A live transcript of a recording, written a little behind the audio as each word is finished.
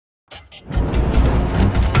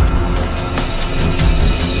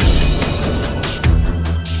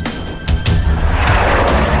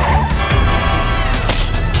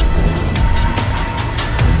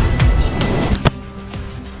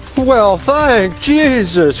Well, thank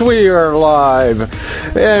Jesus, we are live.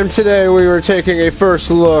 And today we were taking a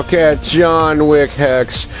first look at John Wick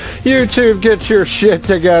Hex. YouTube, get your shit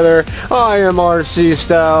together. I am RC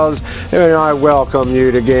Stylez, and I welcome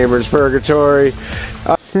you to Gamers Purgatory.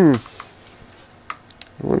 I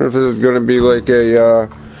wonder if this is going to be like a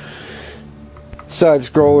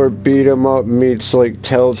side-scroller beat-em-up meets like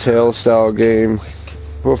Telltale style game.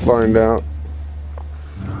 We'll find out.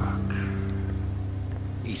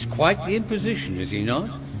 He's quite the imposition, is he not?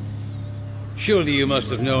 Surely you must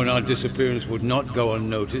have known our disappearance would not go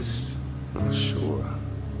unnoticed. Sure.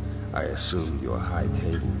 I assumed your high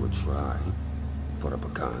table would try. Put up a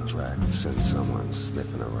contract, send someone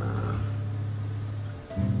sniffing around.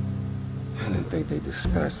 I didn't think they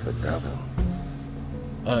dispatched the devil.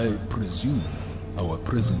 I presume our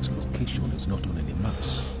present location is not on any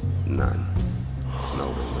maps. None.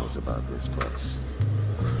 Nobody knows about this place.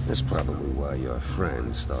 That's probably why your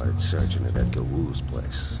friend started searching at Edgar Wu's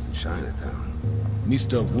place in Chinatown.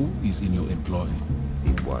 Mr. Wu is in your employ?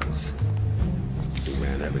 He was. He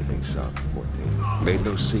ran everything south of 14. Made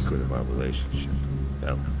no secret of our relationship.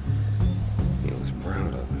 Hell, he was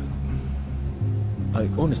proud of it.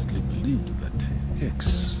 I honestly believed that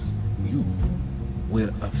Hex, you,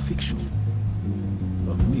 were a fiction,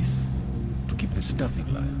 a myth, to keep the staffing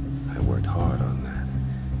alive. I worked hard on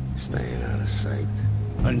that, staying out of sight.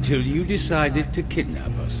 Until you decided to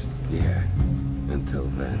kidnap us. Yeah, until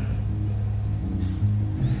then.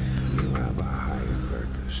 You have a higher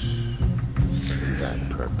purpose. And that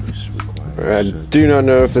purpose requires... I do not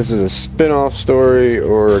know if this is a spin-off story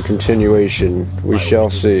or a continuation. We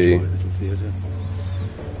shall see.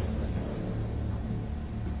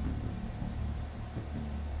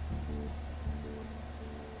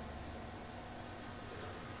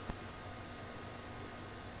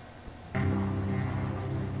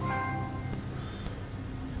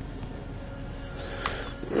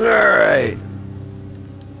 Alright.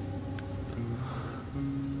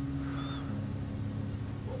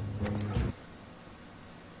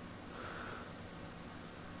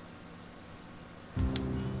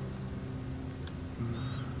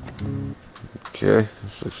 Okay,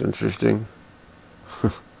 this looks interesting.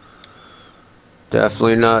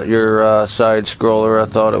 Definitely not your side scroller I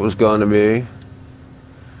thought it was going to be.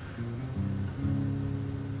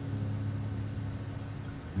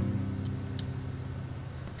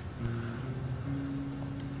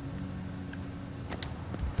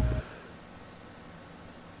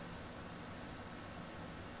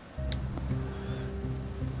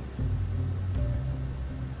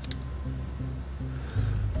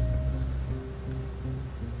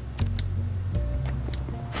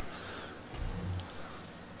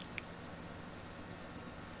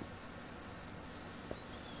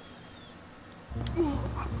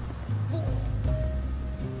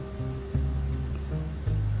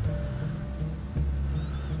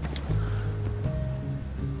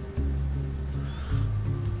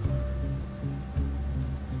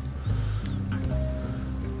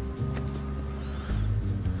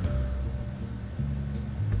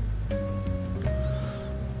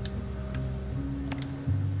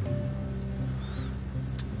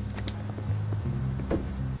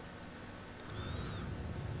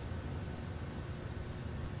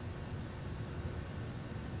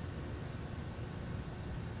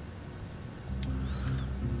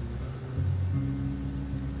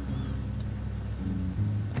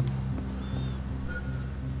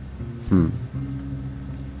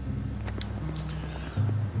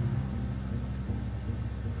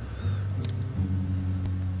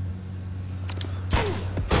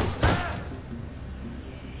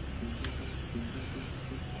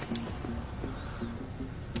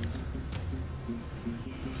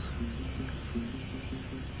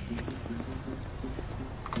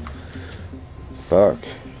 Fuck.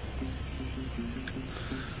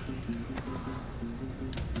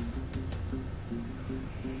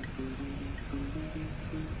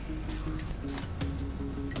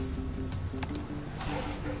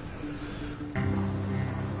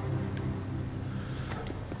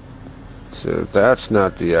 So if that's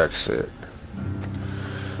not the exit,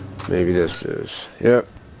 maybe this is. Yep.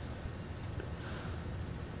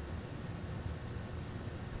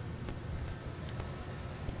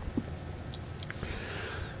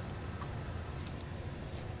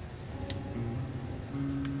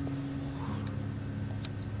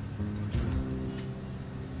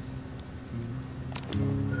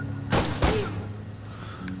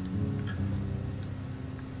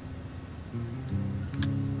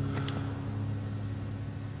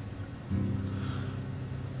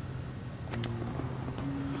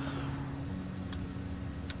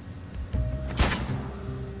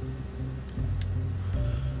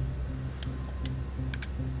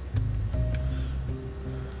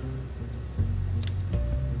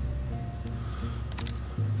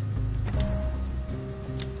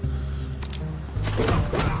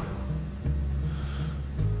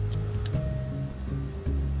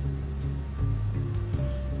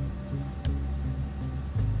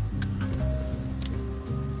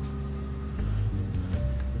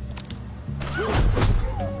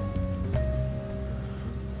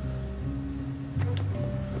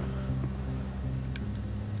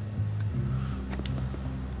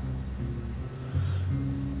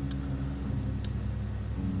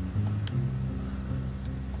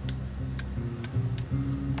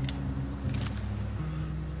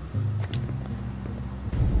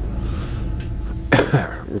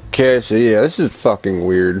 Okay, so yeah, this is fucking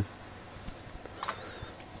weird.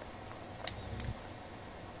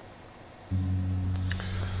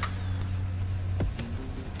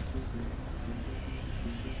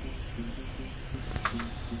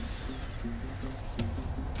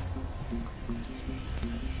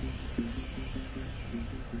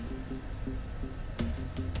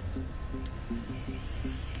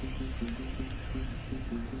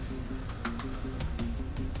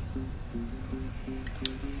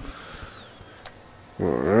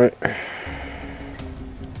 Alright.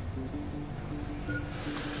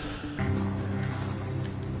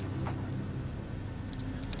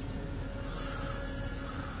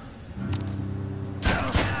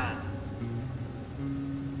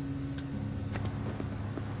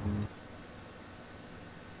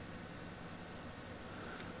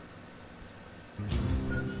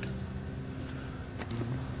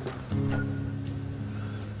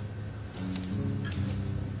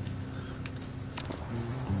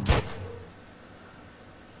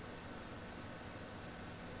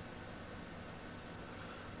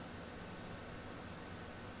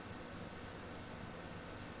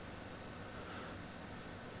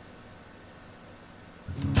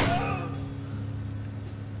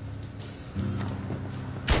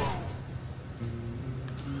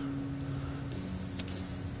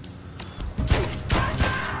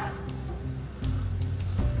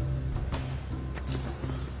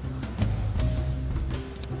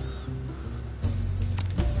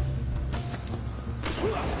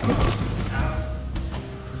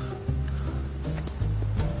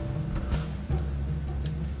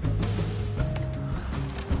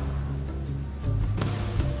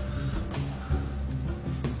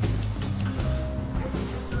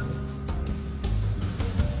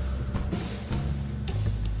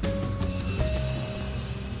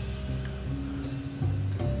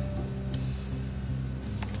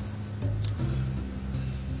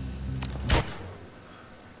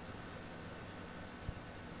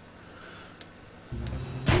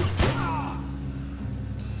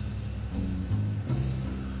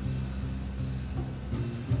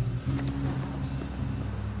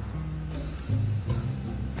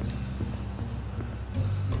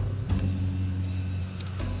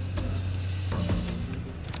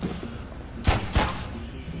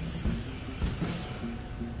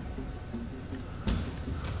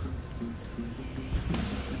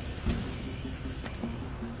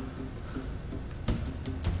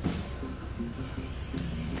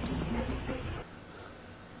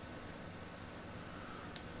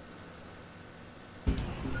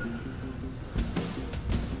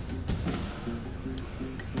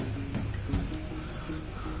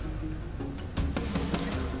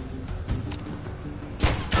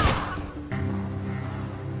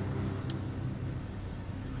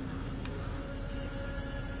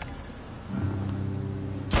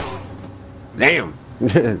 Damn.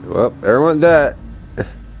 Well, everyone that. Well,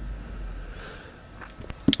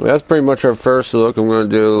 that's pretty much our first look. I'm going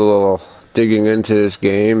to do a little digging into this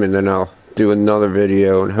game, and then I'll do another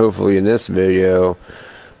video, and hopefully in this video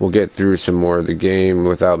we'll get through some more of the game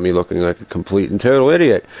without me looking like a complete and total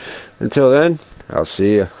idiot. Until then, I'll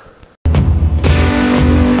see ya.